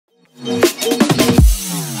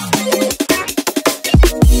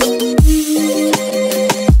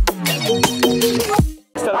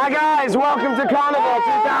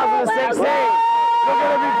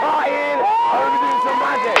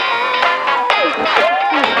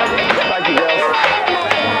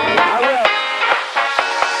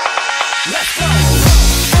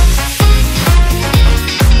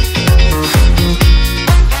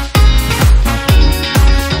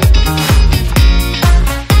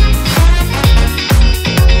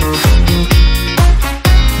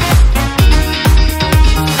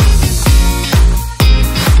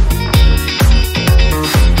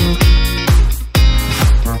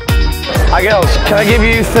Can I give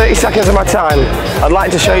you 30 seconds of my time? I'd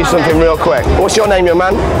like to show you something real quick. What's your name, young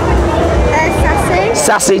man? Sassy.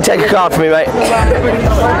 Sassy, take a card for me, mate.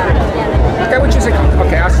 Okay, which is a card?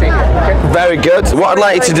 Okay, I see. Okay. Very good. What I'd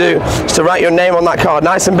like you to do is to write your name on that card,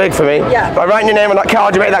 nice and big for me. Yeah. By writing your name on that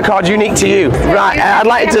card, you make that card unique to you. Right, I'd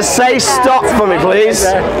like you to say stop for me, please.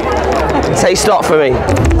 Say stop for me.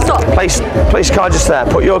 Stop. Place your card just there.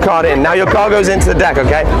 Put your card in. Now your card goes into the deck,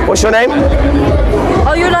 okay? What's your name?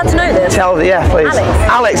 Oh, you're allowed to know this? Yeah, please.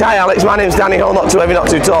 Alex. Hi Alex, my name's Danny Hall, not too heavy, not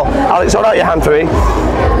too tall. Alex, hold out your hand for me.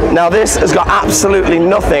 Now this has got absolutely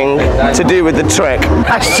nothing to do with the trick.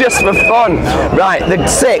 That's just for fun. Right, the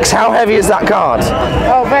 6, how heavy is that card?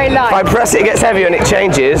 Oh, very light. If I press it, it gets heavier and it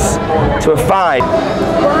changes to a 5.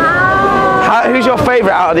 Who's your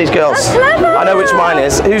favourite out of these girls? That's clever. I know which mine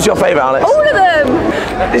is. Who's your favourite, Alex? All of them.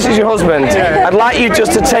 This is your husband. Yeah. I'd like you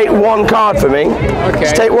just to take one card for me. Okay.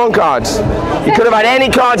 Just take one card. You could have had any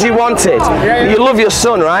cards you wanted. Yeah. You love your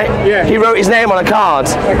son, right? Yeah. He wrote his name on a card.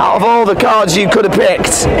 Out of all the cards you could have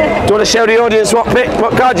picked. Do you want to show the audience what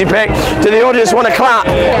card you picked? Do the audience want to clap?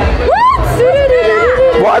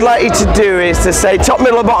 What I'd like you to do is to say top,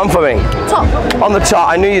 middle or bottom for me. Top. On the top.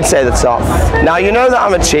 I knew you'd say the top. Now you know that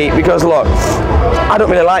I'm a cheat because look, I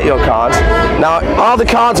don't really like your card. Now, are the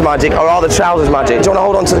cards magic or are the trousers magic? Do you want to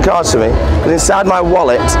hold on to the cards for me? Because inside my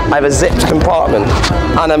wallet, I have a zipped compartment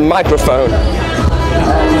and a microphone. You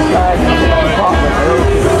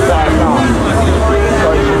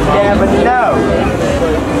never know.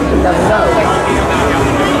 You never know.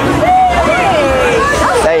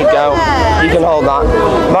 There you go. You can hold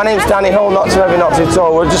that. My name's Danny Hall, not too heavy, not too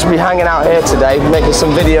tall. We'll just be hanging out here today, making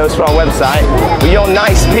some videos for our website. But you're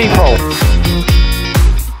nice people.